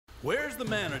Where's the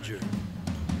manager?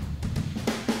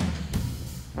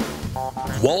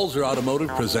 Walzer Automotive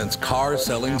presents Car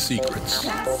Selling Secrets.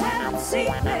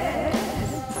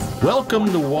 Welcome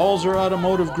to Walzer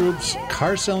Automotive Group's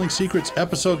Car Selling Secrets,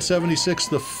 episode 76,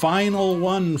 the final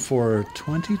one for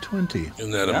 2020.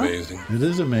 Isn't that amazing? It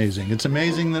is amazing. It's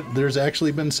amazing that there's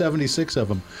actually been 76 of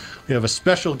them. We have a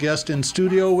special guest in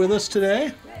studio with us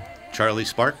today. Charlie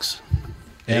Sparks,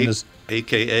 And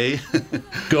a.k.a.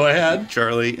 Go ahead.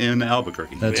 Charlie in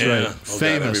Albuquerque. That's Yeah. right. Oh, God,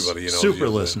 Famous everybody knows super you,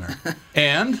 listener.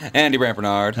 And Andy Brant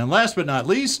Bernard. last but not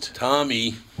least,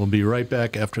 Tommy, we'll be right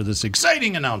back after this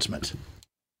exciting announcement.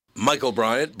 Michael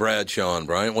Bryant, Brad Sean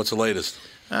Bryant. What's the latest?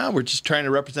 We're just trying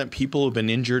to represent people who've been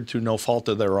injured through no fault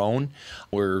of their own.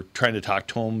 We're trying to talk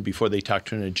to them before they talk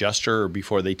to an adjuster or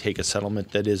before they take a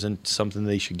settlement that isn't something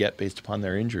they should get based upon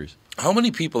their injuries. How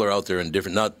many people are out there in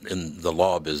different, not in the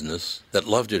law business, that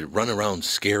love to run around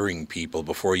scaring people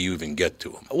before you even get to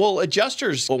them? Well,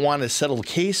 adjusters want to settle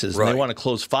cases and Right. they want to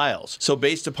close files. So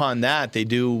based upon that, they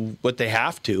do what they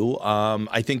have to.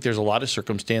 I think there's a lot of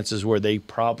circumstances where they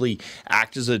probably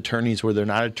act as attorneys where they're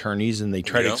not attorneys and they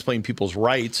try to Yeah. explain people's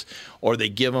rights, or they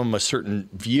give them a certain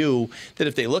view that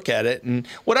if they look at it, and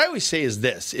what I always say is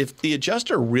this: if the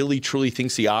adjuster really truly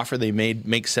thinks the offer they made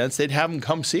makes sense, they'd have them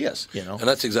come see us. And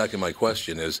that's exactly my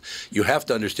question is, you have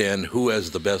to understand who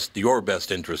has your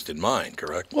best interest in mind,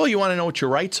 correct? Well, you want to know what your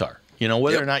rights are.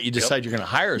 Whether Yep. or not you decide you're going to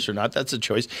hire us or not, that's a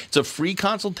choice. It's a free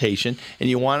consultation, and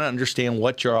you want to understand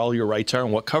what all your rights are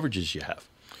and what coverages you have.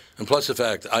 And plus the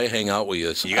fact I hang out with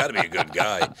you, so you got to be a good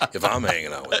guy if I'm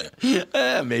hanging out with you.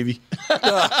 Maybe.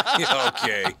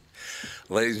 Okay.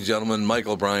 Ladies and gentlemen,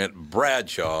 Michael Bryant,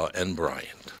 Bradshaw, and Bryant.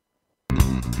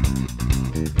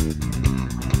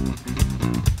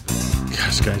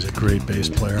 This guy's a great bass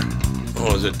player.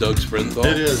 Oh, is it Doug Sprinthal?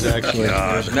 It is, actually.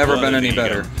 God, Never what been an any ego.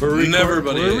 better.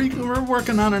 We're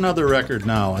working on another record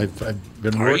now. I've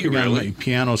been Are working you on really? my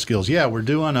piano skills. Yeah, we're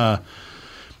doing a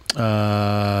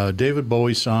David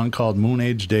Bowie song called Moon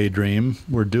Age Daydream.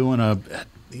 We're doing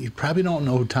you probably don't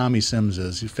know who Tommy Sims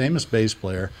is. He's a famous bass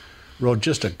player. Wrote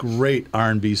just a great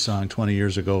R&B song 20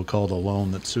 years ago called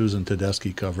Alone that Susan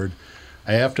Tedeschi covered.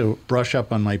 I have to brush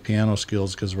up on my piano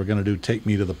skills because we're going to do Take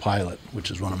Me to the Pilot, which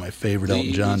is one of my favorite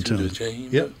Elton John Lead to the tunes.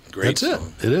 Chamber. Yep, Great that's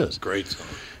song. it. It is. Great song.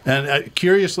 And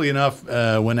curiously enough,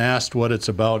 when asked what it's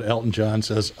about, Elton John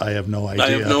says, I have no idea. I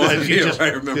have no And he idea. just- I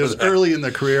remember it was that. early in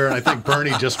the career, and I think Bernie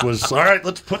just was, all right,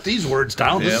 let's put these words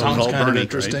down. Yeah, This it was sounds all kind of Bernie,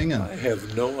 interesting. I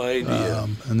have no idea.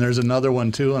 And there's another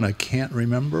one, too, and I can't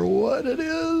remember what it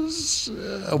is.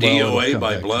 Well, DOA it'll come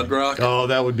by back. Blood Rock? Oh,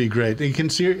 that would be great. I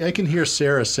can hear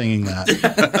Sarah singing that.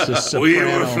 It's a We were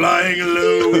soprano. flying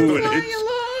low. and Flying it's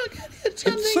along,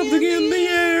 and it's something in the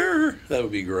air. That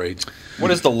would be great.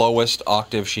 What is the lowest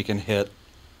octave she can hit?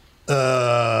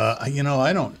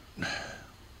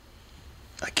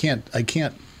 I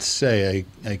can't say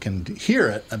I can hear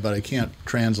it, but I can't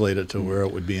translate it to where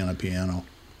it would be on a piano.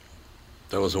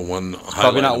 That was a one. Probably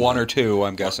highlight not of one my- or two,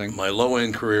 I'm guessing. My low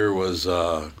end career was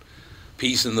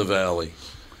Peace in the Valley,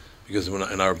 because when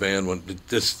in our band,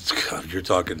 God, you're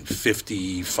talking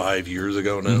 55 years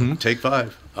ago now. Take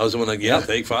five. I was the one that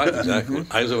take five exactly.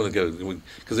 I was the one that go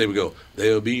because they would go,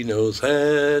 there'll be no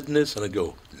sadness, and I'd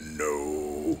go,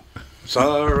 no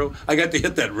sorrow. I got to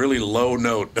hit that really low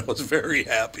note. I was very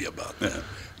happy about that.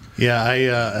 Yeah,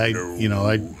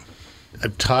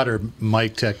 I've taught her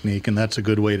mic technique, and that's a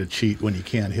good way to cheat when you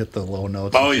can't hit the low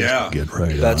notes. Oh, Just yeah. get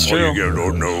right. That's on. true. You go,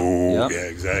 no. Yep. Yeah,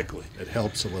 exactly. It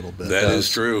helps a little bit. That is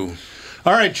true.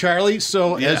 All right, Charlie.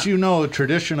 So, Yeah. as you know, a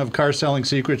tradition of Car Selling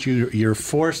Secrets, you're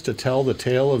forced to tell the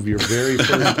tale of your very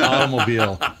first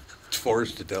automobile.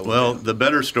 Forced to tell. Well, them. the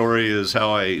better story is how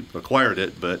I acquired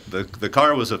it, but the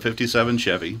car was a 57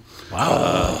 Chevy.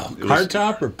 Wow. It was,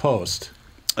 Hardtop or post?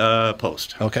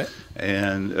 Post. Okay.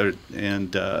 And it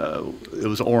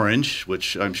was orange,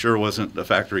 which I'm sure wasn't the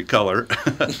factory color.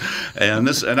 and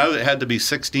I had to be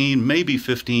 16, maybe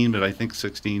 15, but I think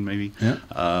 16 maybe. Yeah.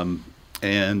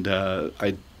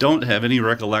 I don't have any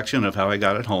recollection of how I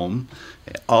got it home.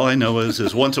 All I know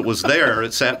is once it was there,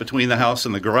 it sat between the house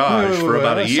and the garage for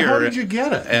about a year. So how did you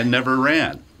get it? And never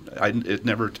ran. I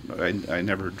never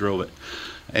drove it.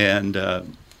 And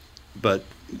but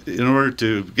in order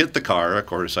to get the car, of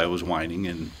course, I was whining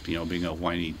and being a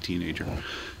whiny teenager,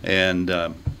 and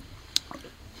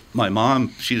my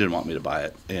mom, she didn't want me to buy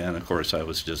it, and of course I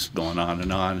was just going on,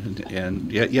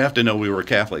 and you have to know we were a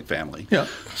Catholic family. Yeah.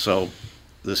 So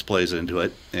this plays into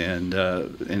it,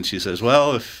 and she says,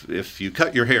 "Well, if you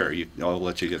cut your hair, I'll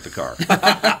let you get the car."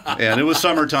 And it was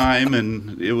summertime,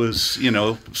 and it was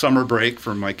summer break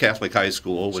from my Catholic high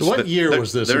school. So what year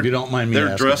was this, if you don't mind me Their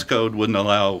asking? dress code wouldn't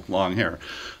allow long hair.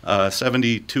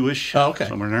 72-ish, Oh, okay.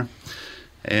 somewhere in there.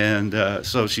 And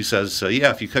so she says,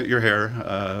 "Yeah, if you cut your hair,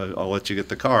 I'll let you get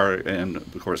the car." And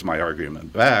of course, my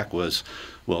argument back was,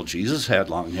 "Well, Jesus had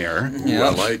long hair." Yeah, I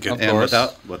like it. of And course.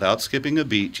 without skipping a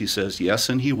beat, she says, "Yes,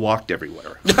 and he walked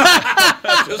everywhere."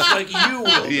 Just like you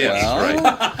will. Yes,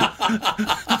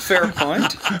 right. Fair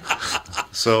point.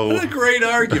 So What a great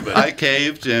argument. I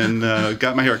caved and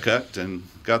got my hair cut and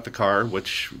got the car,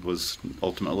 which was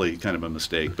ultimately kind of a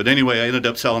mistake. But anyway, I ended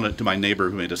up selling it to my neighbor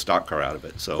who made a stock car out of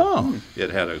it. So Oh. it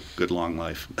had a good long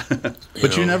life. But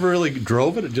you know. never really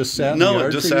drove it? It just sat in the No, yard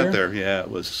it just for a sat year? there. Yeah,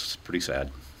 it was pretty sad.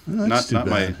 Well, that's too not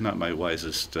bad. my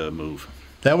wisest move.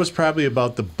 That was probably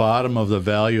about the bottom of the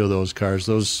value of those cars.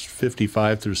 Those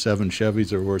 55 through 7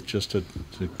 Chevys are worth just a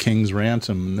king's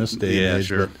ransom in this day Yeah, and age.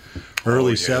 sure. But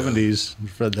early yeah. 70s,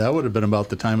 that would have been about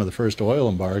the time of the first oil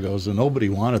embargoes, and nobody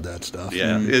wanted that stuff.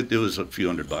 Yeah, it was a few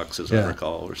 $100 as Yeah. I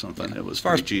recall, or something. It was As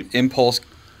far as pretty cheap. impulse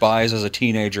buys as a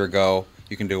teenager go,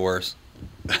 you can do worse.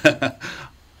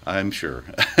 I'm sure.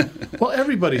 Well,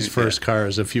 everybody's first car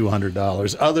is a few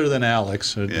 $100s, other than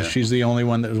Alex. Yeah. She's the only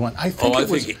one that was one. I think I it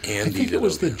was. think I Andy think did it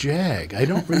was the okay. Jag. I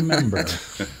don't remember.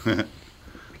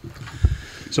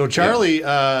 So Charlie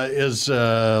is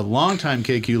a longtime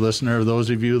KQ listener. Those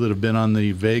of you that have been on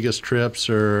the Vegas trips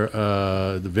or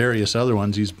the various other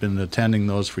ones, he's been attending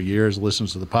those for years,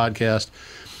 listens to the podcast,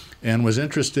 and was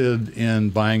interested in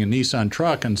buying a Nissan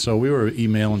truck. And so we were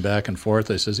emailing back and forth.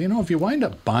 I says, if you wind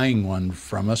up buying one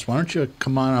from us, why don't you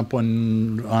come on up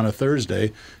on a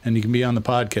Thursday and you can be on the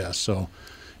podcast. So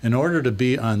in order to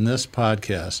be on this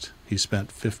podcast, he spent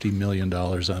 $50 million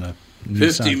on a Nissan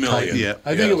 50 million. Titan. Yeah.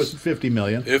 I think it Yes. was $50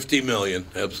 million. 50 million,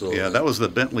 absolutely. Yeah, that was the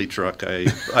Bentley truck I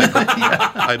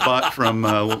bought from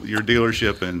your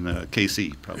dealership in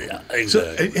KC, probably. Yeah, So,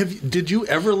 exactly. did you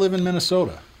ever live in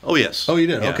Minnesota? Oh, yes. Oh, you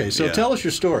did? Yeah, Okay, so yeah. tell us your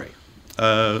story.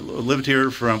 I lived here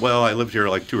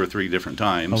like 2 or 3 different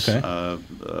times. Okay.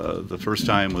 The first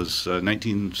time was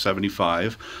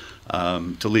 1975.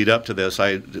 To lead up to this,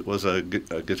 I was a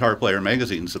Guitar Player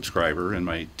magazine subscriber in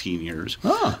my teen years.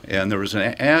 Ah. And there was an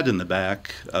ad in the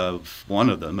back of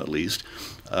one of them, at least,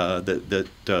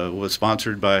 that was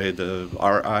sponsored by the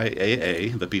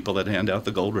RIAA, the people that hand out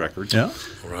the gold records. Yeah.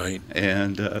 Right.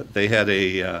 And they had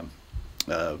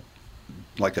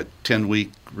like a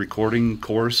 10-week recording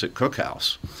course at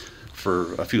Cookhouse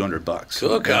for a few $100.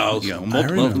 Cookhouse? And, I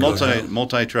remember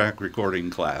multi-track recording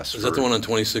class. Is that the one on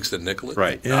 26th at Nicollet?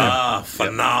 Right. Yeah. Ah,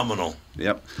 phenomenal.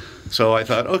 Yep. So I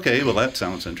thought, okay, well, that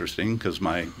sounds interesting, because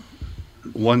my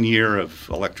 1 year of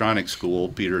electronics school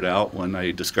petered out when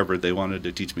I discovered they wanted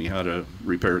to teach me how to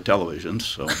repair televisions.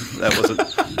 So that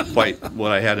wasn't quite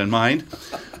what I had in mind.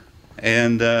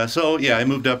 And so, yeah, I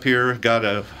moved up here, got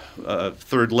a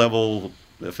third-level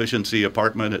efficiency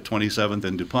apartment at 27th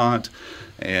and DuPont.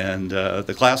 And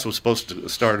the class was supposed to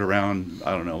start around,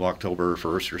 I don't know, October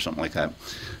 1st or something like that.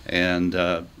 And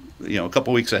a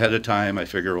couple weeks ahead of time, I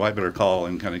figure, well, I better call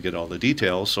and kind of get all the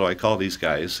details. So I call these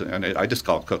guys, and I just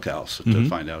called Cookhouse to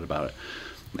find out about it.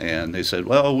 And they said,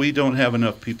 well, we don't have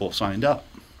enough people signed up.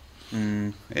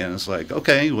 And it's like,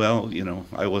 okay, well,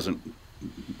 I wasn't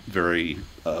very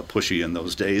pushy in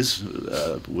those days,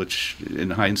 which in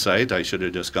hindsight, I should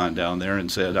have just gone down there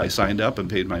and said, I signed up and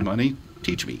paid my money.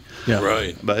 Teach me. Yeah.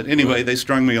 Right. But anyway, they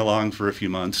strung me along for a few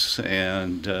months,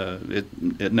 and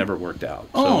it never worked out.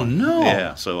 Oh, no.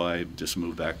 Yeah, so I just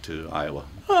moved back to Iowa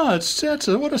Oh,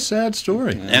 what a sad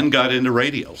story. and got into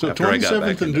radio. So after I got 27th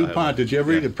back and into DuPont, Iowa. did you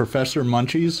ever Yeah. eat at Professor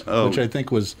Munchie's, Oh, which I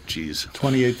think was Geez,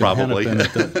 28th probably. and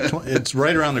Hennepin? It's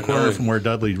right around the corner Really? from where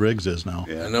Dudley Riggs is now.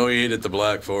 Yeah. I know he ate at the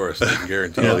Black Forest, I can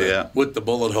guarantee Oh, you. yeah. With the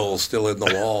bullet holes still in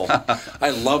the wall. I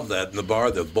love that in the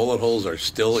bar. The bullet holes are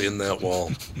still in that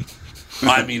wall.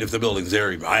 I mean, if the building's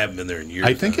there, I haven't been there in years.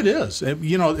 I think it is.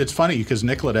 It's funny because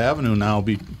Nicollet Avenue now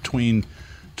between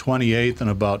 28th and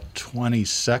about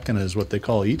 22nd is what they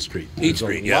call Eat Street. Eat There's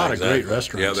Street, a yeah, lot exactly. of great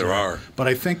restaurants. Yeah, there there. are. But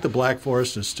I think the Black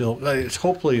Forest is still.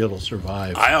 Hopefully, it'll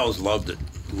survive. I always loved it.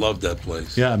 Loved that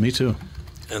place. Yeah, me too.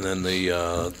 And then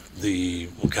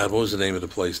what was the name of the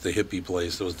place? The hippie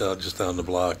place that was just down the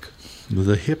block.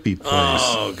 The hippie place.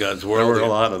 Oh, God's There world. were a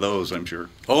lot of those, I'm sure.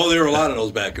 Oh, there were a lot of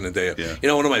those back in the day.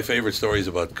 Yeah. One of my favorite stories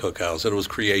about Cookhouse, and it was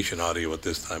Creation Audio at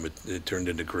this time. It turned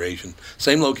into Creation.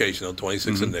 Same location, though,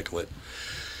 26 and Nicollet.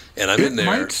 And I'm in It there.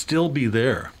 might still be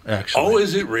there, actually. Oh,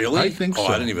 is it really? I think Oh,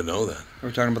 so. I didn't even know that.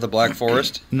 We're talking about the Black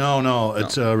Forest. No,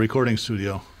 it's a recording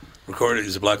studio. Recorded.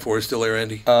 Is the Black Forest still there,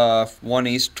 Andy? 1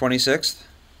 East 26th.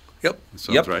 Yep.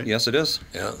 Sounds Yep. right. Yes, it is.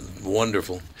 Yeah,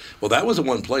 wonderful. Well, that was the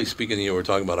one place. Speaking, we were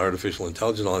talking about artificial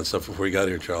intelligence and all that stuff before you got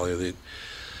here, Charlie.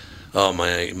 Oh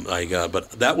my God!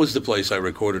 But that was the place I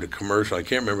recorded a commercial. I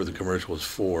can't remember what the commercial was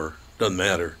for. Doesn't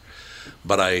matter.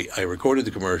 But I recorded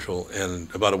the commercial,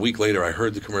 and about a week later, I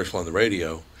heard the commercial on the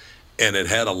radio, and it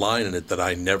had a line in it that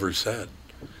I never said.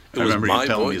 It I was remember you my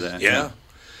telling voice. me that. Yeah.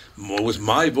 It was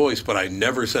my voice, but I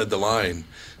never said the line.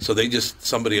 So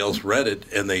somebody else read it,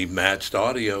 and they matched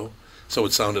audio. So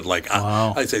it sounded like,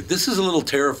 Wow. I'd say, this is a little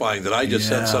terrifying that I just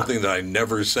said Yeah. something that I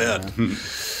never said.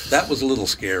 That was a little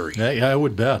scary. Yeah, I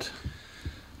would bet.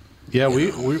 Yeah,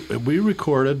 we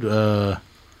recorded a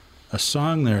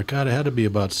song there. God, it had to be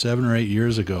about 7 or 8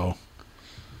 years ago.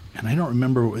 And I don't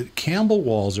remember. Campbell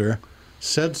Walzer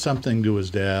said something to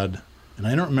his dad, and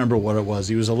I don't remember what it was.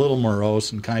 He was a little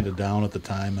morose and kind of down at the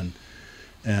time.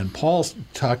 And Paul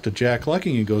talked to Jack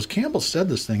Lucking and goes, Campbell said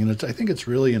this thing, and I think it's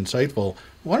really insightful.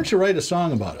 Why don't you write a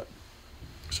song about it?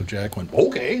 So Jack went,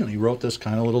 okay, and he wrote this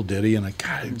kind of little ditty, and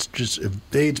it just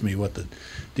evades me what the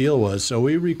deal was. So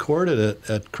we recorded it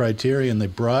at Criterion. They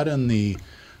brought in the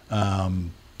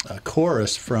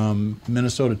chorus from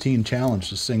Minnesota Teen Challenge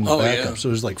to sing the backup. Yeah. So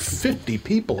there's like 50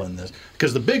 people in this,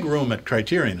 because the big room at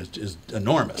Criterion is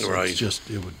enormous. Right. It's just,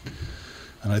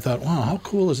 and I thought, wow, how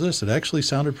cool is this? It actually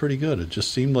sounded pretty good. It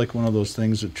just seemed like one of those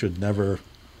things that should never,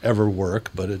 ever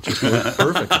work, but it just worked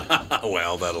perfectly.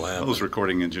 Well, that'll happen. Those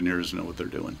recording engineers know what they're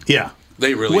doing. Yeah.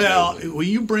 They really do. Well,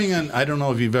 you bring in, I don't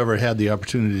know if you've ever had the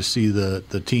opportunity to see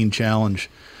the Teen Challenge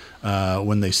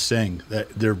when they sing.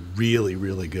 They're really,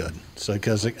 really good. So,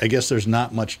 because I guess there's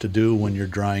not much to do when you're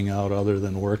drying out other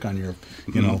than work on your,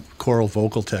 choral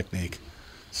vocal technique.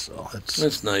 So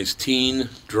That's nice. Teen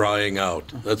drying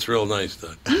out. That's real nice,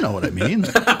 Doug. you know what I mean.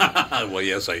 Well,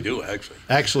 yes, I do, actually.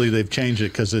 Actually, they've changed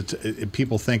it because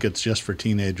people think it's just for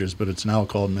teenagers, but it's now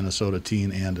called Minnesota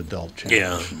Teen and Adult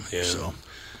Challenge. Yeah. So,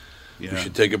 We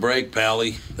should take a break,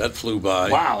 Pally. That flew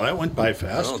by. wow, that went by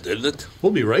fast. Oh, didn't it?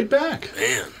 We'll be right back.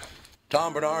 Man.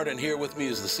 Tom Bernard, and here with me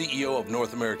is the CEO of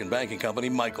North American Banking Company,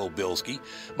 Michael Bilski.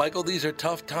 Michael, these are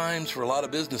tough times for a lot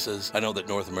of businesses. I know that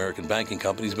North American Banking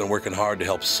Company has been working hard to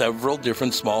help several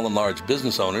different small and large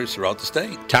business owners throughout the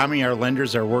state. Tommy, our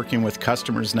lenders are working with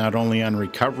customers not only on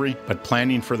recovery, but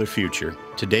planning for the future.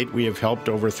 To date, we have helped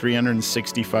over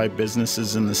 365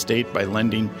 businesses in the state by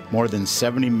lending more than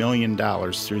 $70 million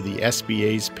through the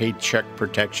SBA's Paycheck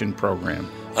Protection Program.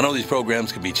 I know these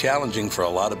programs can be challenging for a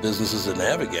lot of businesses to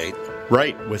navigate.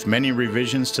 Right, with many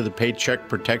revisions to the Paycheck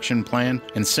Protection Plan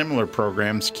and similar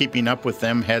programs, keeping up with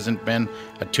them hasn't been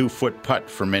a 2-foot putt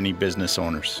for many business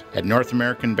owners. At North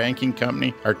American Banking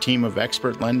Company, our team of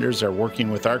expert lenders are working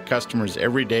with our customers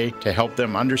every day to help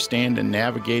them understand and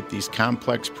navigate these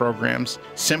complex programs,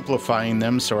 simplifying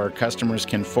them so our customers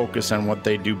can focus on what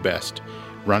they do best,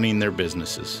 running their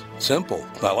businesses. Simple.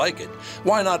 I like it.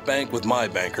 Why not bank with my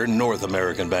banker, North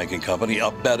American Banking Company,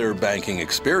 a better banking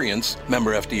experience,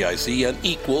 member FDIC, and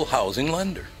equal housing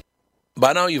lender?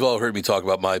 By now, you've all heard me talk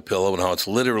about MyPillow and how it's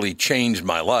literally changed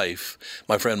my life.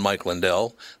 My friend Mike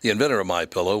Lindell, the inventor of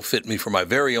MyPillow, fit me for my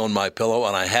very own MyPillow,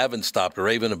 and I haven't stopped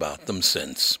raving about them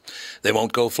since. They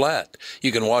won't go flat.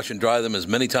 You can wash and dry them as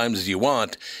many times as you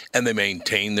want, and they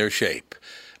maintain their shape.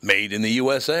 Made in the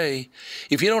USA.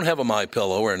 If you don't have a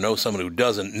MyPillow or know someone who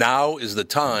doesn't, now is the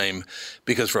time,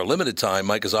 because for a limited time,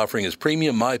 Mike is offering his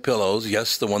premium MyPillows,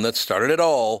 yes, the one that started it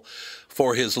all,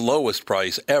 for his lowest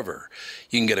price ever.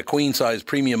 You can get a queen-size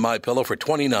premium MyPillow for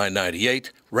 $29.98,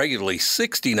 regularly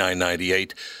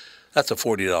 $69.98. That's a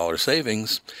 $40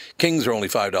 savings. Kings are only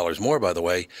 $5 more, by the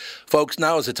way. Folks,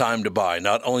 now is the time to buy.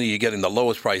 Not only are you getting the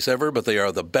lowest price ever, but they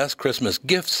are the best Christmas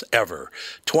gifts ever.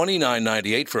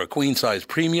 $29.98 for a queen-size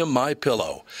premium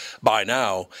MyPillow. Buy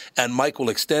now, and Mike will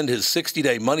extend his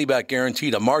 60-day money-back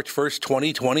guarantee to March 1st,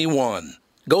 2021.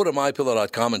 Go to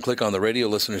MyPillow.com and click on the radio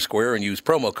listener square and use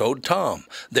promo code TOM.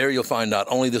 There you'll find not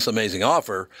only this amazing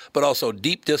offer, but also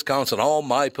deep discounts on all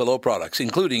MyPillow products,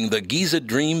 including the Giza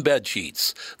Dream bed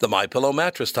sheets, the MyPillow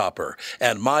mattress topper,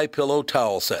 and MyPillow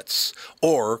towel sets.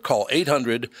 Or call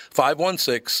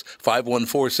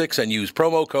 800-516-5146 and use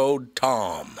promo code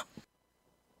TOM.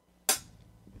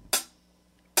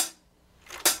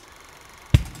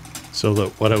 So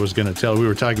what I was going to tell, we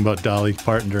were talking about Dolly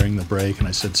Parton during the break, and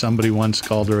I said somebody once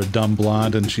called her a dumb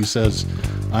blonde, and she says,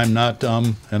 "I'm not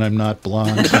dumb, and I'm not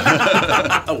blonde."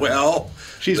 Well,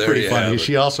 she's there pretty you funny. have it.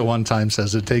 She also one time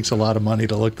says it takes a lot of money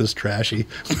to look this trashy.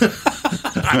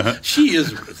 She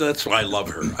is. That's why I love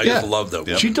her. I just love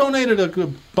that. She donated a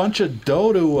bunch of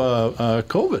dough to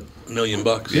COVID. $1 million.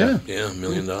 Yeah. Yeah, $1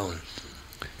 million.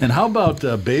 And how about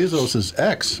Bezos'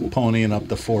 ex ponying up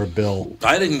the $4 billion?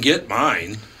 I didn't get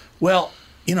mine. Well,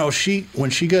 you know, when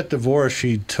she got divorced,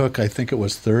 she took, I think it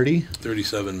was 30.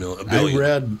 37 million. I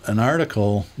read an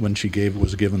article when she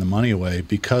was giving the money away,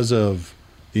 because of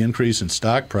the increase in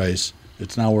stock price,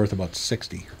 it's now worth about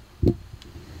 60.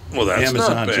 Well, that's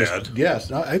Amazon not bad.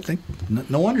 Yes, I think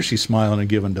no wonder she's smiling and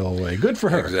giving dough away. Good for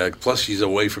her. Exactly. Plus, she's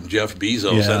away from Jeff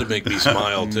Bezos. Yeah. That'd make me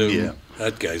smile too. Yeah.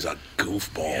 That guy's a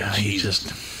goofball. Yeah, he Jesus.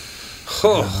 just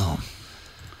Oh.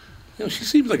 You know, she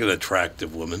seems like an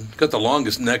attractive woman. Got the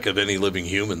longest neck of any living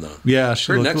human, though. yeah,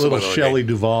 she Her looked a neck's little about Shelley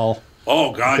Duvall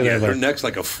Oh God, Could yeah, have her a neck's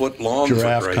like a foot long.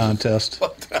 giraffe for Christ's contest.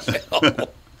 What the hell?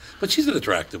 But she's an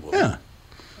attractive woman. Yeah.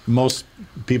 Most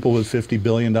people with $50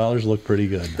 billion look pretty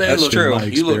good. They That's look, been my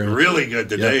You look experience. really good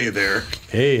today there.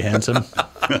 Hey, handsome.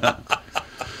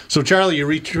 So, Charlie, you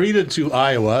retreated to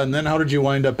Iowa, and then how did you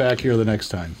wind up back here the next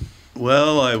time?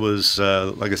 Well, I was,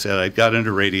 like I said, I got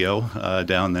into radio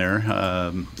down there,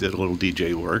 did a little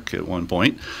DJ work at one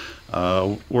point.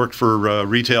 Worked for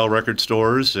retail record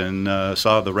stores and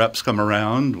saw the reps come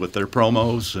around with their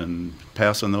promos and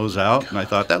passing those out. And I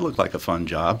thought that looked like a fun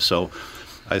job. So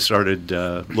I started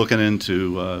looking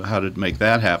into how to make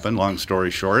that happen. Long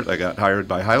story short, I got hired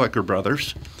by Heilicher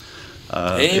Brothers.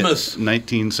 Amos. In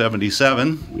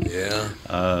 1977.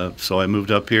 Yeah. So I moved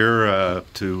up here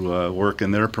to work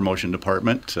in their promotion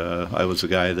department. I was the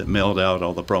guy that mailed out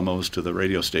all the promos to the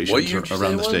radio stations What year did you say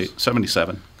around the it was? state.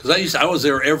 77. Because I was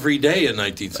there every day in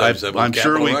 1977. I'm with sure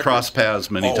Capitol we Records. crossed paths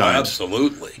many Oh, times.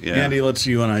 absolutely. Yeah. Andy, let's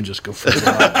you and I just go for a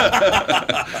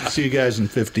while. See you guys in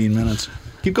 15 minutes.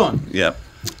 Keep going. Yeah.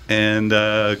 And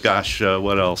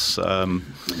what else?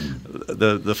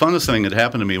 The funnest thing that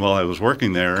happened to me while I was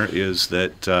working there is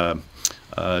that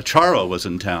Charo was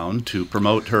in town to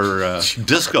promote her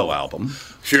disco album.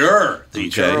 Sure. The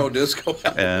Okay. Charo Disco.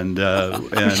 And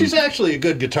She's actually a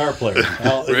good guitar player.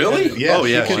 Really? Yeah, Oh,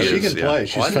 yeah, she she can is, yeah. play.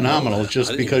 She's Oh, I didn't know phenomenal. that. It's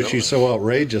just I didn't because even know she's that. so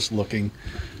outrageous looking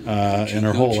in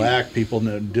her whole act, people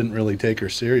didn't really take her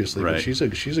seriously. But Right.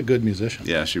 she's a good musician.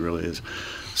 Yeah, she really is.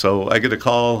 So I get a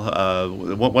call.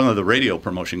 One of the radio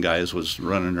promotion guys was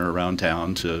running her around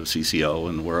town to CCO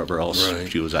and wherever else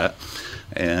Right. she was at,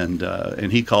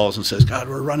 and he calls and says, "God,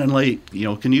 we're running late. You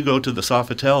know, can you go to the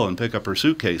Sofitel and pick up her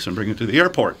suitcase and bring it to the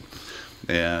airport?"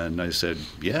 And I said,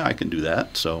 "Yeah, I can do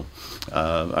that." So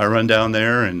I run down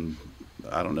there, and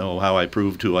I don't know how I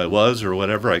proved who I was or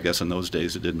whatever. I guess in those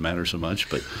days it didn't matter so much,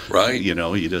 but Right. you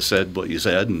know, you just said what you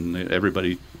said, and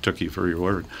everybody took you for your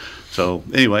word. So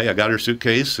anyway, I got her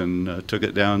suitcase and took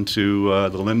it down to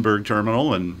the Lindbergh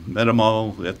terminal and met them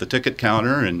all at the ticket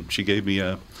counter, and she gave me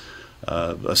a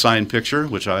signed picture,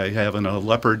 which I have in a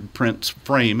leopard print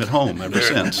frame at home ever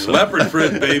since. Leopard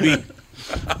print, baby.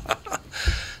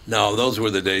 No, those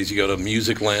were the days. You go to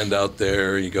Music Land out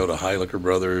there. You go to Heilicher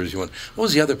Brothers. What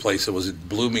was the other place? It was at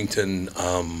Bloomington.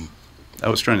 I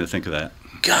was trying to think of that.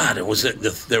 God, it was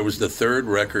there was the third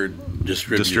record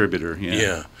Distributor, yeah.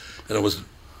 Yeah, and it was,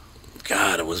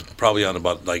 God, it was probably on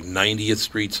about like 90th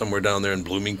Street somewhere down there in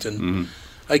Bloomington. Mm-hmm.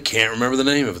 I can't remember the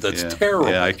name of it. That's Yeah. terrible.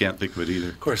 Yeah, I can't think of it either.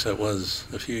 Of course, that was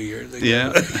a few years ago.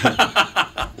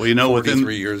 Yeah. Well, you know,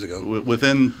 43 years ago.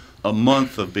 within a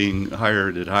month of being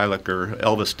hired at Heilicher,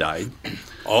 Elvis died.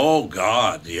 Oh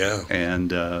God, yeah.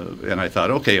 And I thought,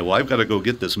 okay, well, I've got to go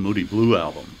get this Moody Blue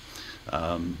album.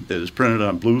 It was printed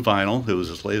on blue vinyl. It was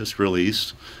his latest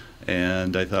release.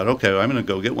 And I thought, okay, well, I'm going to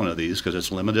go get one of these because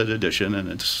it's limited edition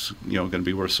and it's going to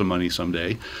be worth some money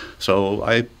someday. So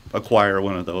I acquire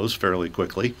one of those fairly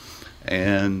quickly.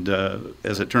 And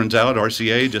as it turns out,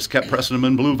 RCA just kept pressing them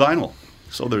in blue vinyl.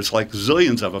 So there's like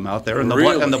zillions of them out there, and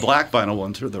Really? and the black vinyl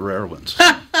ones are the rare ones.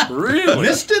 Really?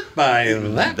 Missed it by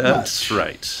that That's much.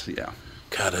 right. Yeah.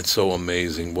 God, that's so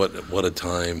amazing. What a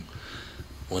time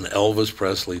when Elvis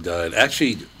Presley died.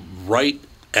 Actually, right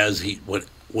as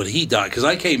when he died, because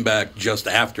I came back just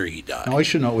after he died. Now, I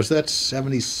should know. Was that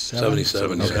 77?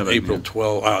 77, yeah. 77, April yeah.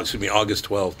 12, August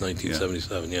 12th,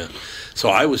 1977, yeah. So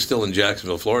I was still in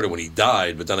Jacksonville, Florida when he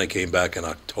died, but then I came back in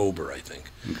October, I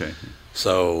think. Okay.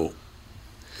 So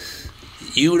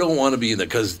you don't want to be in there,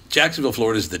 because Jacksonville,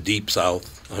 Florida is the deep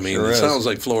south. I mean, Sure it is. sounds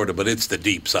like Florida, but it's the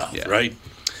deep south, Yeah. right?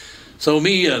 So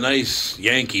me, a nice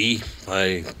Yankee,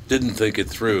 I didn't think it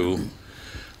through.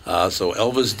 So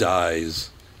Elvis dies,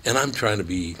 and I'm trying to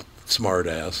be smart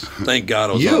ass. Thank God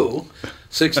I was You? on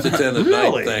 6 to 10 at Really?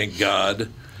 night, thank God.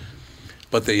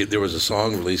 But there was a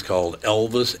song released called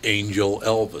Elvis, Angel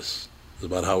Elvis. It was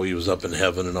about how he was up in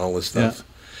heaven and all this stuff.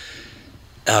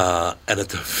 And at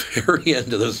the very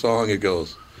end of the song, it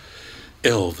goes,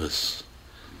 "Elvis,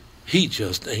 he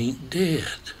just ain't dead."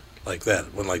 Like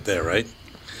that, went like that, right?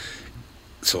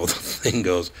 So the thing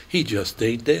goes, he just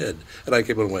ain't dead. And I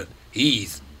came in and went,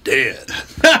 he's dead.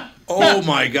 Oh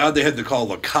my God, they had to call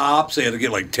the cops. They had to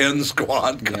get like 10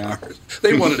 squad cars.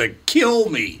 They wanted to kill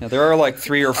me. Yeah, there are like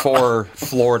 3 or 4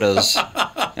 Floridas.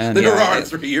 And There are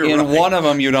 3, you're in right. one of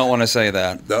them, you don't want to say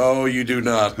that. No, you do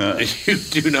not. You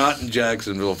do not in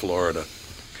Jacksonville, Florida.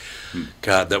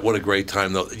 God, what a great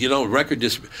time, though. You know,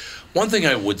 one thing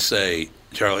I would say,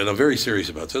 Charlie, and I'm very serious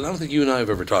about this, and I don't think you and I have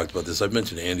ever talked about this. I've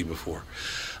mentioned Andy before.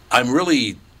 I'm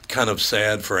really kind of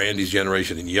sad for Andy's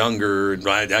generation and younger, and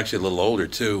actually a little older,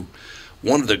 too.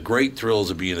 One of the great thrills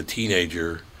of being a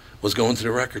teenager was going to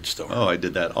the record store. Oh, I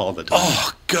did that all the time.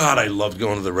 Oh, God, I loved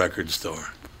going to the record store.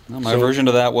 Well, my version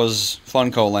of that was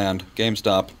Funco Land,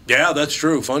 GameStop. Yeah, that's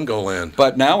true, Fungo Land.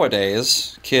 But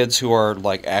nowadays, kids who are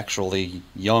like actually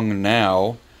young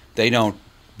now, they don't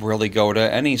really go to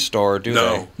any store, do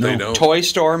No, they don't. Toy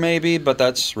store maybe, but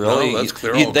that's really No,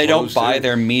 they're all they don't closed, buy too.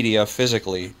 their media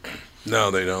physically.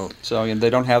 No, they don't. So they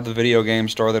don't have the video game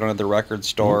store, they don't have the record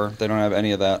store, they don't have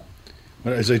any of that.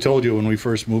 But as I told you, when we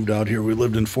first moved out here, we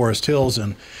lived in Forest Hills,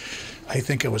 and I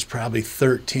think I was probably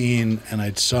 13, and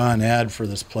I saw an ad for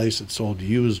this place that sold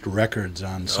used records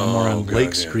on somewhere Oh, on God, Lake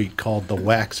yeah. Street called the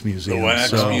Wax Museum. The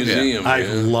Wax Museum, I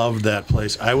yeah. loved that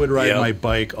place. I would ride Yep. my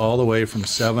bike all the way from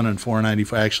 7 and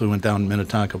 495. I actually went down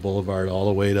Minnetonka Boulevard all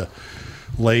the way to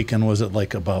Lake, and was it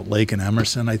like about Lake and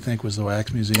Emerson, I think, was the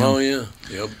Wax Museum. Oh, yeah.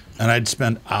 Yep. And I'd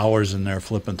spend hours in there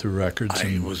flipping through records. It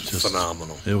and was just-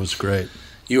 phenomenal. It was great.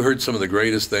 You heard some of the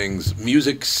greatest things.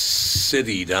 Music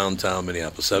City, downtown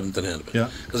Minneapolis, 7th and Hennepin. Yeah.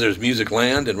 Because there's Music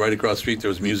Land, and right across the street there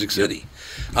was Music City.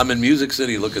 I'm in Music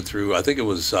City looking through, I think it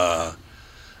was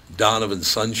Donovan's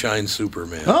Sunshine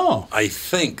Superman. Oh. I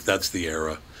think that's the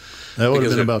era. That would have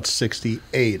Because been it- about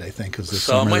 68, I think, is the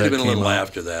So it summer might have that been a little came out.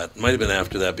 after that. It might have been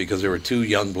after that because there were 2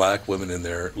 young black women in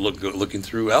there looking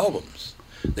through albums.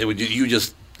 They would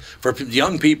for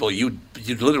young people, you'd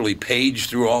literally page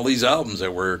through all these albums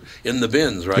that were in the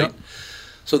bins, right? Yep.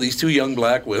 So these 2 young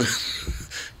black women,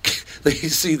 they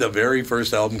see the very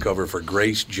first album cover for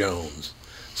Grace Jones.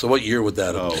 So what year would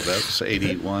that have Oh, been? that's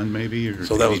 81 maybe? Or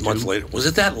So that was 82? much later. Was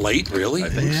it that late, really? I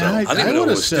think so. Yeah, I didn't I even know would it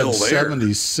have was said still there.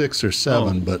 76 or Oh,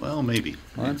 7, but well, maybe.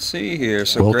 Let's see here.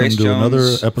 So welcome Grace to Jones.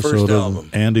 another episode first of album.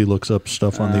 Andy Looks Up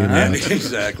Stuff on the Andy, Internet.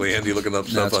 exactly. Andy looking up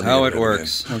stuff That's on the how it internet,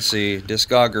 works. Let's see.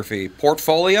 Discography.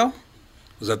 Portfolio?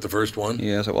 Was that the first one?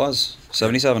 Yes, it was.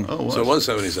 77. Oh, So it was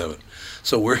 77.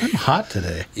 So we're Hot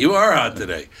today. You are hot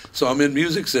today. So I'm in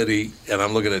Music City, and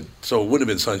I'm looking at. So it would have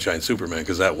been Sunshine Superman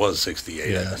because that was '68. I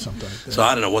Yeah, think. something like that. So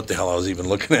I don't know what the hell I was even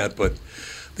looking at, but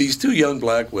these 2 young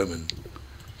black women.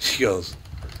 She goes,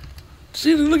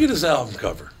 "See, look at this album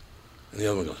cover," and the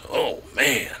other one goes, "Oh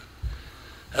man,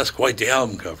 that's quite the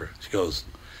album cover." She goes,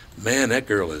 "Man, that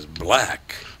girl is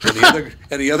black,"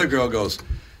 and the other girl goes,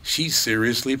 "She's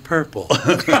seriously purple."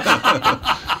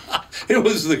 It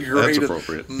was the greatest.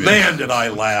 appropriate. Man, did I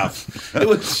laugh. It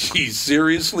was, she's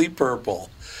seriously purple.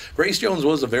 Grace Jones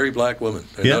was a very black woman.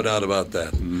 There's no Yeah. doubt about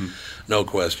that. No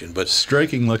question. But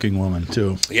Striking looking woman,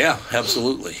 too. yeah,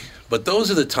 absolutely. But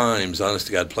those are the times, honest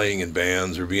to God, playing in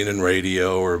bands or being in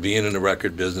radio or being in the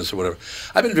record business or whatever.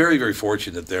 I've been very, very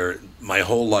fortunate there. My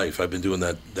whole life I've been doing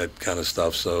that kind of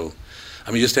stuff. So,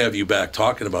 I mean, just to have you back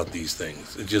talking about these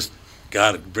things, it just,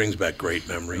 God, it brings back great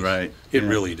memories. Right. It Yeah.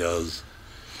 really does.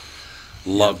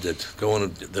 Loved it.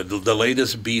 Going to the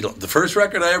latest Beatles. The first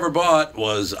record I ever bought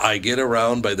was "I Get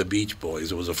Around" by the Beach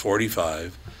Boys. It was a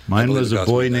 45. I Mine believe was it A cost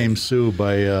me Boy $90. Named Sue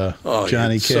by Oh,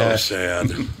 Johnny it's Cash. So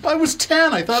sad. I was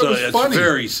 10. I thought So it was it's funny.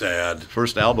 very sad.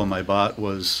 First album I bought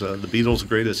was the Beatles'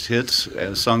 Greatest Hits,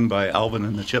 as sung by Alvin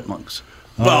and the Chipmunks.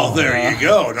 Well, there you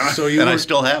go. Now- So you And were, I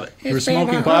still have it. you were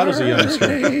smoking pot as a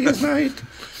youngster.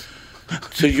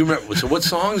 So you remember? So what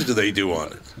songs do they do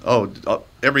on it? Oh,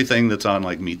 everything that's on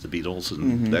like Meet the Beatles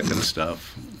and that kind of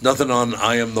stuff. Nothing on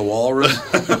 "I Am the Walrus."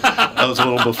 That was a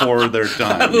little before their A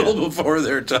time. little before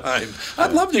their time.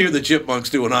 I'd love to hear the Chipmunks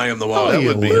doing "I Am the Walrus." That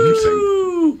would be you interesting.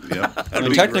 Woo! Yeah. That'd I mean,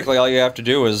 be technically, all you have to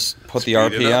do is put the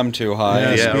Speed it RPM up. too high. Yeah,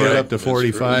 Yeah, speed it right. up to That's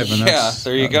 45, true. and Yeah, that's,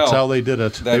 there you that's go. how they did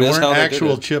it. That They is weren't how they did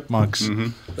actual it. chipmunks.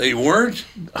 They weren't.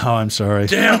 Oh, I'm sorry.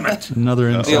 Damn it!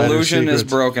 Another The insider illusion is secret.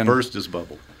 broken. First is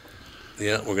Bubble.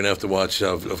 Yeah, we're gonna have to watch,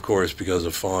 of course, because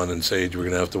of Fawn and Sage. We're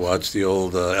gonna have to watch the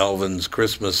old Alvin's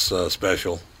Christmas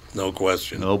special. No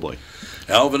question. Oh boy.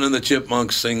 Alvin and the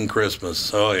Chipmunks sing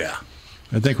Christmas. Oh yeah.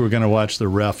 I think we're going to watch The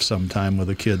Ref sometime with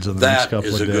the kids in the That next couple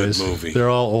is of a good days. movie. They're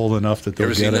all old enough that You they'll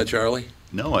ever get seen it. that, Charlie?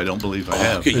 No, I don't believe I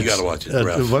have. Okay, you got to watch it.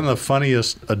 Ref. One of the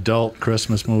funniest adult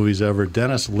Christmas movies ever.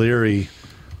 Dennis Leary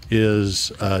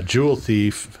is a jewel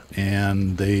thief,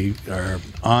 and they are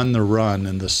on the run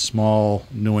in this small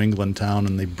New England town,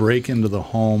 and they break into the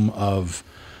home of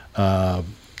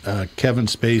Kevin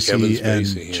Spacey and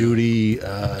yeah. Judy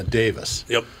Davis.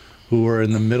 Yep. Who are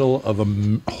in the middle of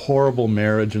a horrible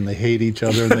marriage and they hate each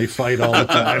other and they fight all the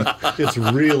time. It's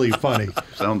really funny.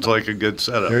 Sounds like a good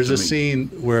setup. There's to a me. scene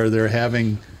where they're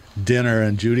having dinner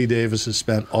and Judy Davis has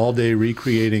spent all day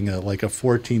recreating a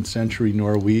 14th century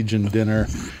Norwegian dinner,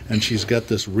 and she's got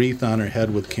this wreath on her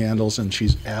head with candles and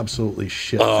she's absolutely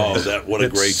shit-faced. What a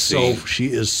great scene.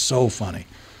 She is so funny.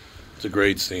 It's a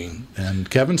great scene. And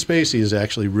Kevin Spacey is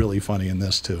actually really funny in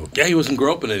this too. Yeah, he wasn't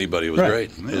groping anybody. It was Right. great.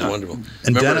 It was wonderful. And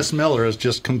Remember- Dennis Miller is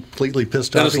just completely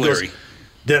pissed Dennis off. He goes, Leary.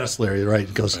 Dennis Leary, right.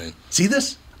 He goes, Right. see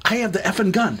this? I have the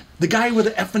effing gun. The guy with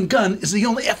the effing gun is the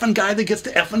only effing guy that gets to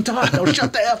effing talk. Now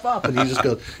shut the F up. And he just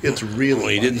goes, it's really Well,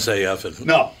 he funny. didn't say effing.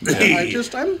 No. I'm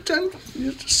just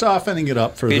softening it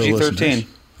up for the PG-13. listeners.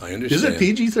 I understand. Is it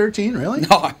PG-13, really?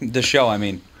 No, the show, I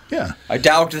mean. Yeah. I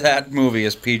doubt that movie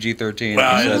is PG-13.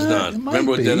 Well, Yeah, it's not. it might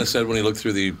Remember what be. Dennis said when he looked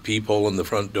through the peephole in the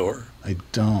front door? I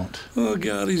don't. Oh,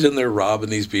 God, he's in there robbing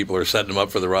these people or setting them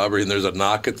up for the robbery, and there's a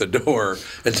knock at the door.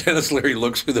 And Dennis Leary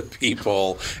looks through the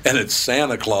peephole, and it's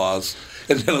Santa Claus.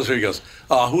 And Dennis Leary goes,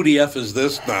 who the F is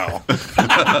this now?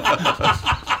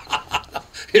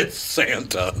 It's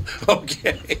Santa.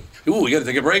 Okay. Ooh, we got to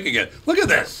take a break again. Look at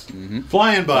this.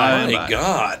 Flying by. My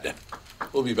God.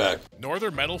 We'll be back.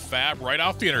 Northern Metal Fab, right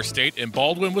off the interstate in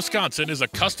Baldwin, Wisconsin, is a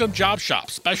custom job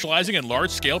shop specializing in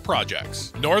large-scale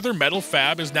projects. Northern Metal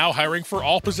Fab is now hiring for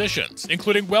all positions,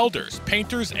 including welders,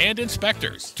 painters, and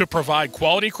inspectors, to provide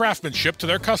quality craftsmanship to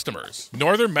their customers.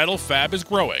 Northern Metal Fab is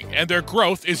growing, and their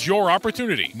growth is your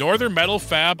opportunity. Northern Metal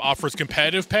Fab offers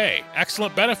competitive pay,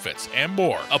 excellent benefits, and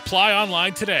more. Apply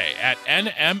online today at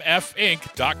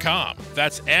nmfinc.com.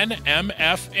 That's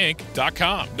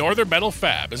nmfinc.com. Northern Metal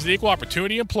Fab is the equal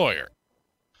opportunity employer.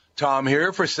 Tom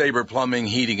here for Sabre Plumbing,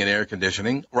 Heating, and Air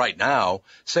Conditioning. Right now,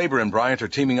 Sabre and Bryant are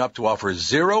teaming up to offer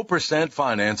 0%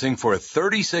 financing for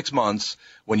 36 months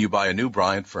when you buy a new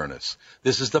Bryant furnace.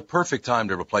 This is the perfect time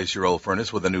to replace your old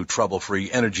furnace with a new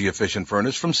trouble-free, energy-efficient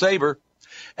furnace from Sabre.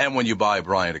 And when you buy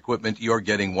Bryant equipment, you're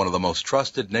getting one of the most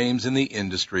trusted names in the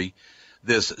industry.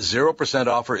 This 0%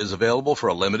 offer is available for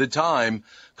a limited time.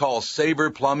 Call Sabre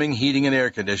Plumbing, Heating, and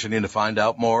Air Conditioning to find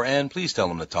out more, and please tell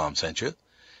them that Tom sent you.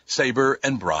 Sabre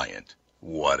and Bryant,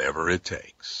 whatever it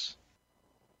takes.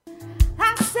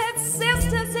 I said,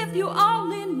 sisters, if you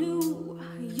only knew,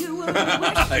 you would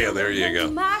Yeah, there you go.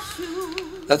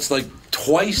 That's like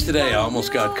twice today I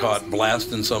almost got caught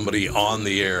blasting somebody on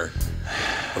the air.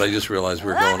 But I just realized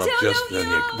we were going up just then.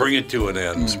 You bring it to an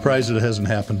end. I'm surprised it hasn't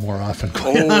happened more often.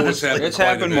 Oh, it's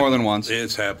happened more than once.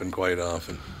 It's happened quite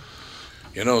often.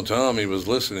 You know, Tommy was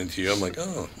listening to you. I'm like,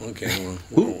 oh, okay.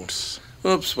 Well, Oops.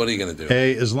 Oops, what are you going to do?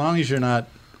 Hey, as long as you're not,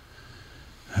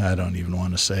 I don't even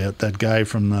want to say it, that guy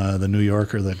from the New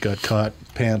Yorker that got caught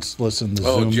pantsless in the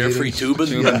Zoom Jeffrey meetings.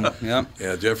 Toobin?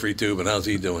 Yeah, Jeffrey Toobin. How's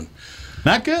he doing?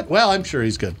 Not good? Well, I'm sure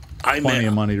he's good. I Plenty met-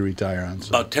 of money to retire on. So.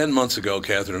 About 10 months ago,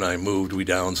 Catherine and I moved. We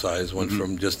downsized, went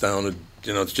from just down to,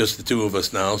 it's just the two of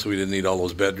us now, so we didn't need all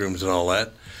those bedrooms and all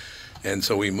that. And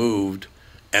so we moved,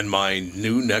 and my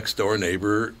new next-door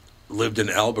neighbor lived in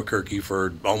Albuquerque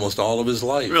for almost all of his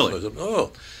life. Really? So I said,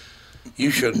 oh,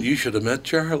 you should have met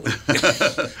Charlie.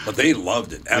 But they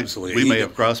loved it, absolutely. We may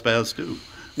have crossed paths too.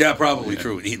 Yeah, probably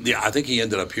true. I think he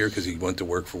ended up here because he went to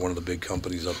work for one of the big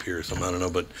companies up here or something. I don't know.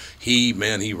 But he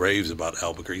raves about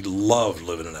Albuquerque. He loved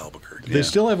living in Albuquerque. They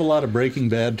still have a lot of Breaking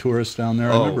Bad tourists down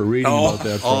there. I remember reading about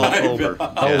that. All from- over.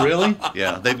 Oh, really?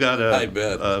 Yeah, they've got I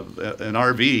bet. an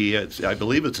RV. I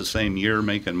believe it's the same year,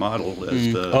 make, and model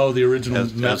as the original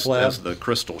meth lab? as the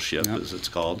Crystal Ship, as it's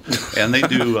called. And they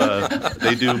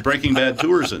do Breaking Bad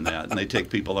tours in that, and they take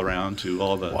people around to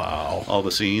all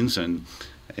the scenes and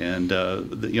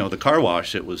the car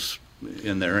wash that was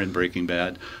in there in Breaking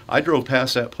Bad. I drove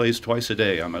past that place twice a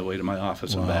day on my way to my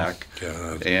office and back.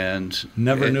 God. And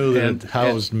Never knew that it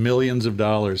housed millions of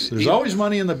dollars. There's always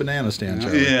money in the banana stand,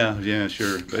 Charlie. Yeah,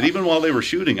 sure. But even while they were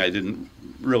shooting, I didn't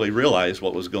really realize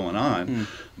what was going on.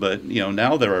 But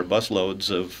now there are busloads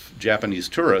of Japanese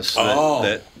tourists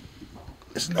that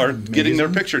are getting their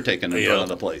picture taken in front of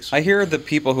the place. I hear the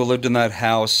people who lived in that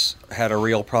house had a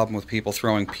real problem with people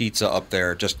throwing pizza up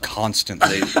there just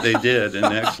constantly. They did, and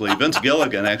actually Vince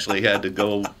Gilligan actually had to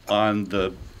go on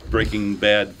the Breaking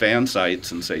Bad fan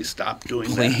sites and say, stop doing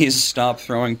that. Please stop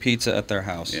throwing pizza at their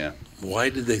house. Yeah. Why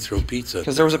did they throw pizza?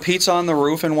 Because there was a pizza on the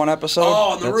roof in one episode.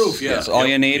 Oh, on the roof, yeah. That's all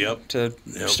you need Yep. to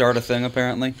start a thing,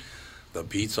 apparently. The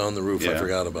pizza on the roof. I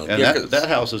forgot about and that. that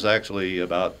house is actually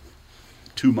about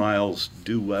 2 miles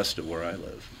due west of where I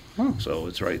live. So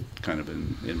it's right kind of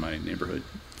in my neighborhood.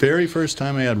 Very first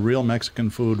time I had real Mexican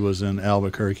food was in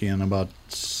Albuquerque in about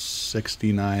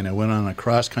 '69. I went on a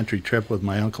cross-country trip with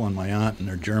my uncle and my aunt and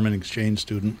their German exchange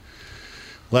student.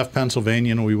 Left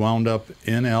Pennsylvania, and we wound up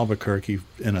in Albuquerque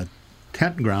in a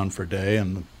tent ground for a day,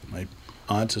 and my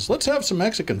aunt says, let's have some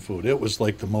Mexican food. It was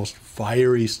like the most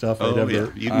fiery stuff I'd ever. Yeah.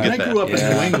 You can get I grew up in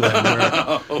New England.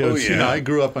 Where I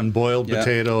grew up on boiled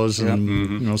potatoes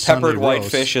and Sunday Peppered white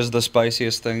roast. fish is the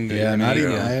spiciest thing. Yeah, not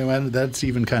even. That's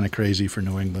even kind of crazy for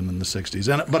New England in the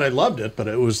 '60s. But I loved it. But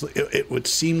it would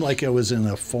seem like I was in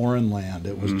a foreign land.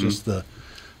 It was just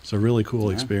it's a really cool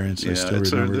experience. I still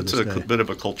remember it's a bit of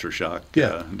a culture shock.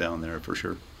 Down there for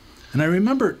sure. And I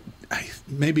remember,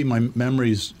 maybe my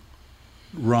memory's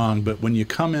wrong, but when you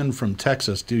come in from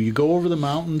Texas, do you go over the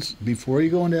mountains before you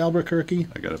go into Albuquerque?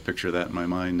 I got a picture of that in my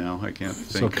mind now. I can't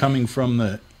think. So coming from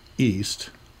the east.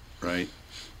 Right.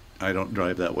 I don't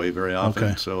drive that way very often,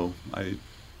 Okay. so I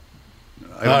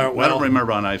don't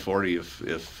remember on I-40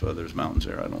 if there's mountains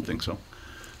there. I don't think so.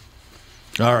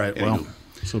 All right, Anywho. well,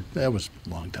 so that was a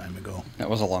long time ago. That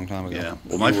was a long time ago. Yeah.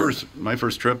 Well, my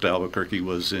first trip to Albuquerque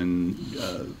was in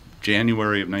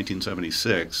January of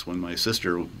 1976 when my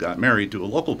sister got married to a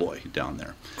local boy down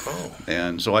there. Oh.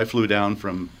 And so I flew down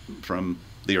from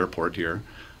the airport here,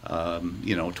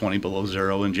 20 below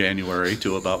zero in January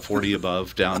to about 40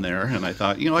 above down there. And I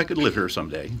thought, I could live here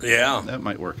someday. Yeah. That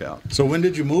might work out. So when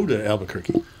did you move to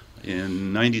Albuquerque?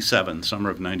 In 97,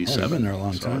 summer of 97. Oh, you've been there a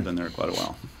long so time. I've been there quite a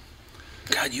while.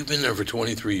 God, you've been there for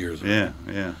 23 years. Yeah.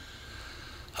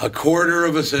 A quarter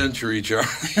of a century, Charlie.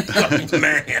 Oh,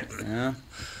 man. Yeah.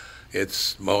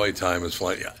 It's Moe time is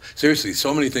flying. Yeah. Seriously,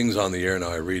 so many things on the air now.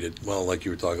 I read it. Well, like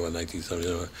you were talking about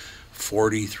 1970,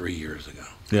 43 years ago.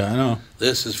 Yeah, I know.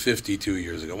 This is 52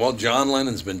 years ago. Well, John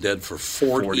Lennon's been dead for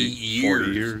 40 years.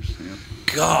 40 years, yeah.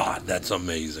 God, that's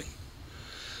amazing.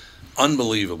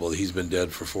 Unbelievable that he's been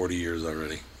dead for 40 years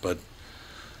already. But,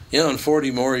 in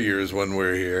 40 more years when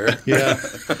we're here. Yeah.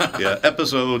 Yeah,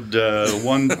 episode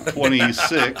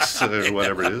 126 or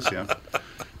whatever it is, yeah.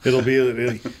 It'll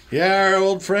be, our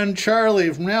old friend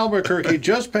Charlie from Albuquerque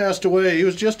just passed away. He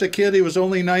was just a kid. He was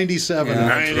only 97. Yeah.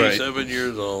 97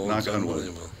 years old. Knock It's on wood.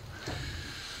 unbelievable.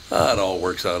 It all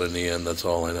works out in the end. That's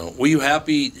all I know. Were you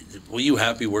happy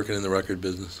working in the record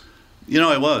business?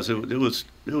 I was.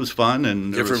 It was fun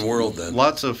and there Different was world then.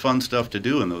 Lots of fun stuff to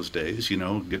do in those days.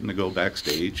 Getting to go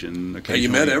backstage and occasionally You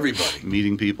met everybody.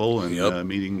 meeting people and Yep.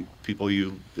 meeting people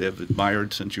you have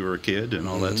admired since you were a kid and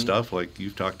all that stuff like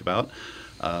you've talked about.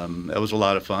 That was a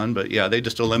lot of fun. But yeah, they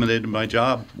just eliminated my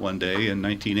job one day in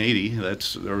 1980.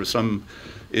 There was some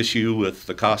issue with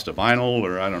the cost of vinyl,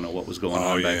 or I don't know what was going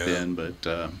on back then, but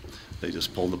they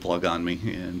just pulled the plug on me.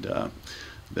 And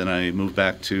then I moved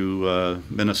back to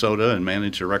Minnesota and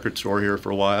managed a record store here for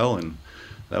a while, and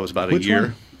that was about Which a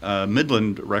year.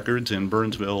 Midland Records in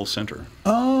Burnsville Center,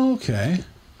 Oh, okay.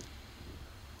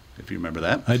 if you remember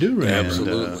that. I do remember.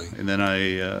 Absolutely. And then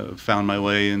I found my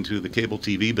way into the cable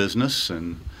TV business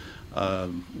and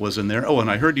was in there. Oh, and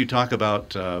I heard you talk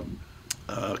about,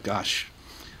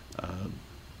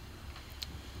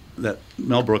 that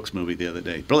Mel Brooks movie the other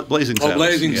day, Blazing Saddles. Oh,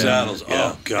 Blazing Yeah, Saddles.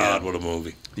 yeah, Oh, God, yeah. what a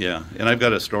movie. Yeah, and I've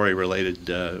got a story related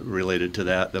to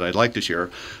that I'd like to share.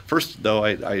 First, though,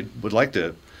 I would like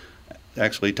to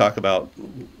actually talk about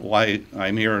why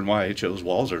I'm here and why I chose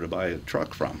Walser to buy a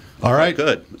truck from. All right.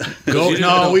 Good. Go.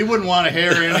 No, we wouldn't want to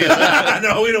hear any of that.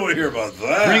 No, we don't want to hear about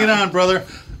that. Bring it on, brother.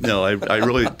 No,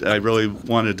 I really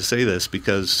wanted to say this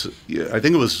because I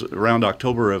think it was around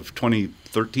October of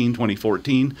 2013,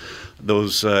 2014,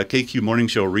 those KQ Morning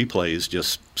Show replays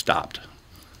just stopped.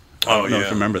 I don't know if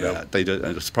you remember that.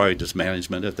 It was probably just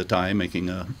management at the time making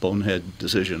a bonehead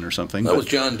decision or something. That was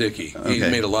John Dickey. He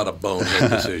made a lot of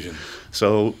bonehead decisions.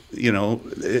 So,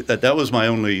 that was my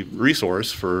only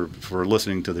resource for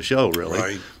listening to the show, really.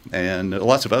 Right. And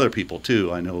lots of other people,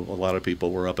 too. I know a lot of people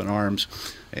were up in arms.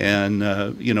 And,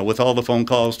 with all the phone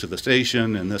calls to the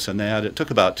station and this and that, it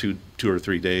took about two or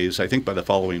 3 days. I think by the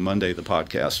following Monday, the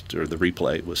podcast or the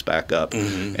replay was back up,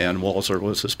 and Walser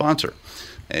was the sponsor.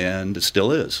 And it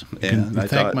still is. And I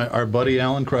thank thought, our buddy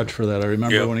Alan Crutch for that. I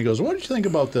remember Yep. when he goes, "What did you think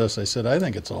about this?" I said, "I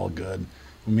think it's all good.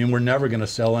 I mean, we're never going to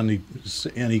sell any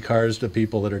cars to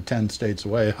people that are 10 states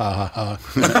away. Ha ha ha."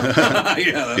 That's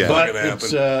Yeah. not But going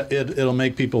to happen. it'll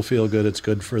make people feel good. It's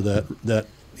good for that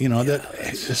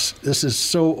this is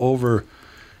so overused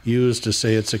to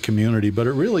say it's a community, but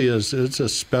it really is. It's a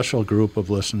special group of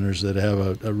listeners that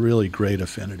have a really great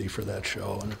affinity for that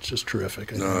show, and it's just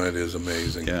terrific. I No, think. it is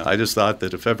amazing. yeah, I just thought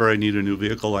that if ever I need a new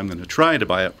vehicle, I'm going to try to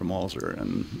buy it from Walser.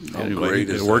 And How anyway, great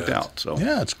it is worked that? out. So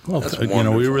Yeah, it's well. That's We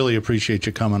wonderful. really appreciate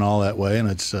you coming all that way, and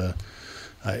it's.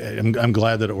 I'm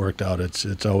glad that it worked out.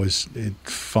 It's always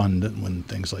fun when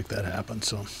things like that happen.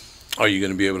 So, Are you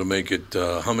going to be able to make it?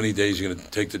 How many days are you going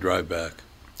to take to drive back?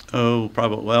 Oh,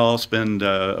 probably. Well, I'll spend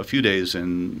a few days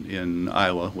in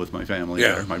Iowa with my family,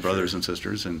 Yeah, there, my brothers and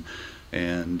sisters, and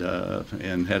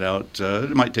head out.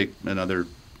 It might take another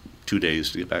 2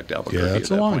 days to get back to Albuquerque. Yeah,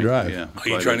 it's at a that long point. drive. Yeah, Are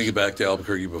you trying to get back to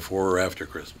Albuquerque before or after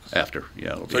Christmas? after?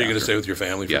 Yeah. it'll be So you're going to after. stay with your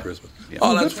family for Yeah. Christmas? Yeah.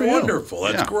 Oh, Oh, that's good for you. wonderful.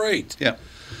 That's Yeah. great. Yeah.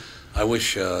 I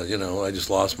wish, I just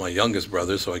lost my youngest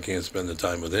brother, so I can't spend the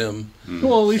time with him.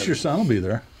 Well, at least your son will be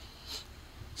there.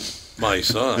 My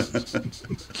son.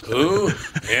 Who?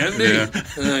 Andy?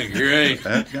 Yeah. Great.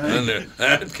 That guy?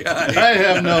 That guy. I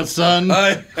have no son.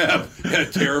 I have got to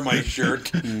tear my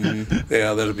shirt.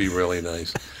 Yeah, that'd be really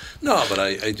nice. No, but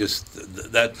I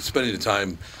just, that spending the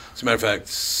time, as a matter of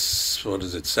fact, what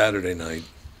is it, Saturday night?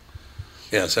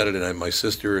 Yeah, Saturday night, my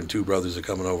sister and two brothers are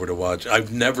coming over to watch.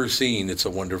 I've never seen It's a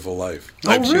Wonderful Life. Oh,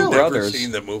 I've really? never Brothers.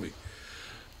 seen that movie.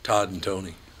 Todd and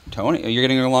Tony. Tony, you're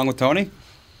getting along with Tony?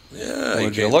 Yeah. Would he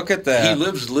you came- look at that? He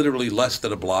lives literally less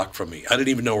than a block from me. I didn't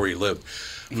even know where he lived.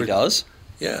 He does?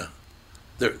 Yeah.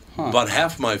 There, Huh. About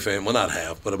half my family, well, not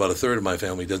half, but about a third of my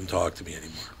family doesn't talk to me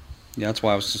anymore. Yeah, that's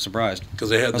why I was so surprised. Because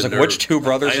they had I was the like, nerve. which two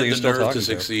brothers I are had you the still nerve talking to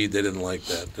to? succeed. They didn't like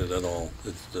that at all.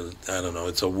 I don't know.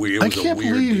 It's a weird. I It was can't a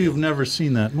weird believe deal. you've never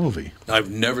seen that movie. I've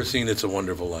never seen It's a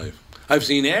Wonderful Life. I've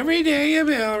seen Every Day a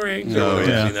Bell Rings. Oh, I've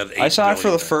yeah. seen that I saw it for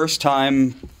the 8 billion first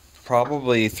time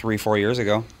probably 3-4 years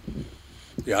ago. times.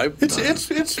 Yeah,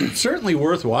 It's certainly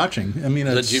worth watching. I mean,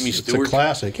 that it's, Jimmy it's a Stewart?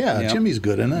 classic. Yeah, Yeah. Jimmy's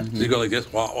good in it. Does he go like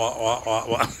this? Wah, wah, wah, wah,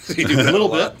 wah. Does he do A that little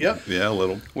lot? bit. Yep. Yeah, a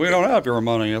little. We don't have your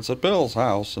money. It's at Bill's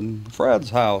house and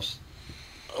Fred's house.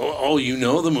 Oh, you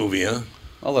know the movie, huh?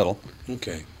 A little.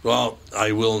 Okay. Well,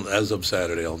 I will, as of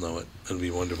Saturday, I'll know it. It'll be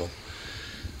wonderful.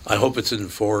 I hope it's in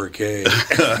 4K.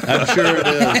 I'm sure it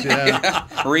is. Yeah.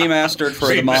 Remastered for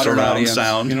the modern Surround audience.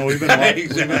 sound. You know, we've been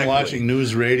Exactly. watching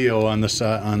news radio on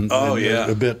the on Oh, in- yeah.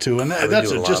 a bit too, and I've been that's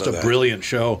doing a just lot a of that. brilliant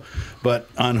show. But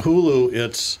on Hulu,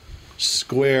 it's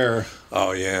square,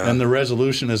 Oh, yeah. and the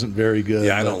resolution isn't very good.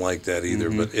 Yeah, I but- don't like that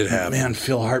either, but it happens. Man,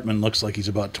 Phil Hartman looks like he's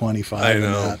about 25. I in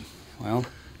know. that. Well,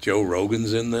 Joe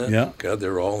Rogan's in that. Yeah. God,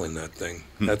 they're all in that thing.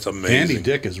 That's amazing. Andy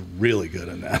Dick is really good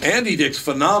in that. Andy Dick's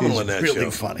phenomenal He's in that really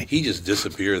show. funny. He just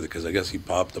disappeared because I guess he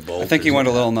popped the bolt. I think he went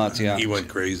a little nuts, yeah. He went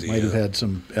crazy. Might have yeah. had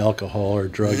some alcohol or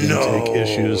drug no, intake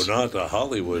issues. not the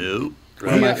Hollywood. Nope.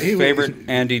 One of my Yeah, he- favorite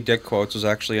Andy Dick quotes was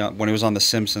actually when he was on The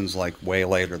Simpsons, like way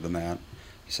later than that.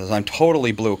 He says, "I'm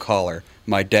totally blue collar.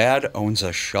 My dad owns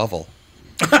a shovel."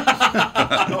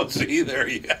 I don't see there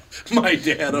yet. My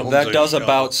dad owns That a does shovel.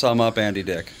 about sum up Andy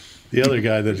Dick. The other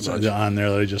guy that's Pretty much. on there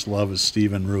that I just love is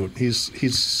Stephen Root. He's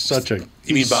such a. You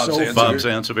mean he's Bob so Sands? Bob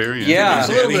Sansevier. Yeah, He's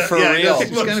a little bit- for yeah, real. He's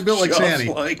kinda built like Just Sandy.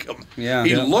 like him. Yeah.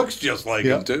 He Yeah. looks just like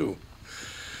Yeah. him too.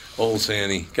 Old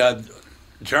Sandy. God,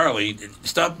 Charlie,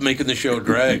 stop making the show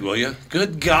drag, will you?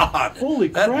 Good God! Holy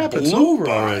That crap! It's blew over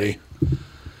by. already.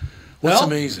 That's Well,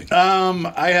 amazing.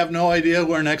 I have no idea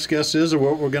who our next guest is or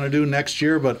what we're going to do next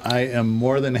year, but I am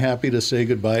more than happy to say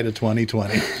goodbye to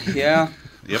 2020. Yeah.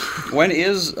 Yep. When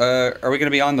is, are we going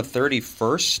to be on the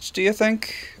 31st, do you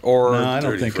think? Or, No, I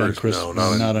don't think on 31st, Christmas.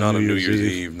 no, not on on New Year's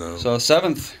Eve. No. so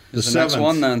 7th is the next 7th.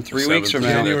 one then, 3 The weeks 7th from is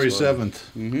now. January next one.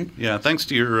 7th. Yeah, thanks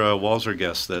to your Walzer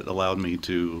guests that allowed me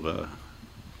to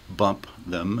bump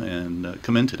them and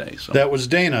come in today. So That was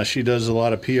Dana. She does a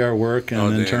lot of PR work and Oh,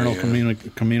 Dana, internal yeah.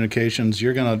 communications.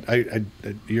 You're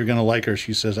gonna like her.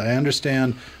 She says, "I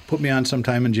understand. Put me on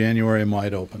sometime in January. I'm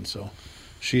wide open." So,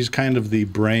 she's kind of the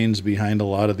brains behind a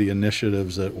lot of the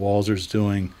initiatives that Walzer's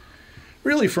doing.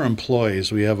 Really for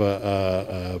employees, we have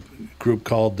a group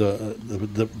called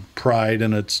the Pride,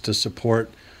 and it's to support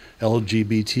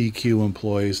LGBTQ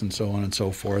employees and so on and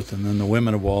so forth. And then the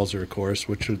Women of Walzer, of course,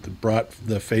 which brought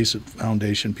the Face It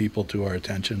Foundation people to our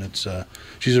attention. It's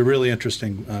she's a really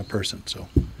interesting person. So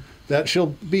that she'll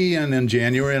be in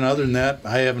January. And other than that,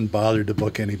 I haven't bothered to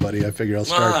book anybody. I figure I'll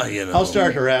start. you know. I'll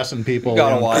start harassing people You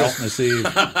got a on while. Christmas Eve.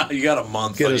 You got a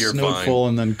month. Get a you're snoot fine. full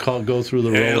and then go through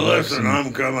the Hey, Rolodex. listen,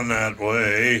 I'm coming that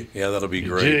way. Yeah, that'll be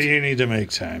great. You need to make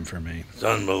time for me. It's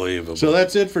unbelievable. So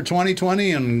that's it for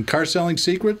 2020 and Car Selling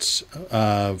Secrets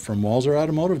from Walzer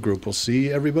Automotive Group. We'll see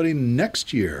everybody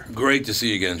next year. Great to see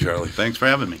you again, Charlie. thanks for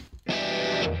having me.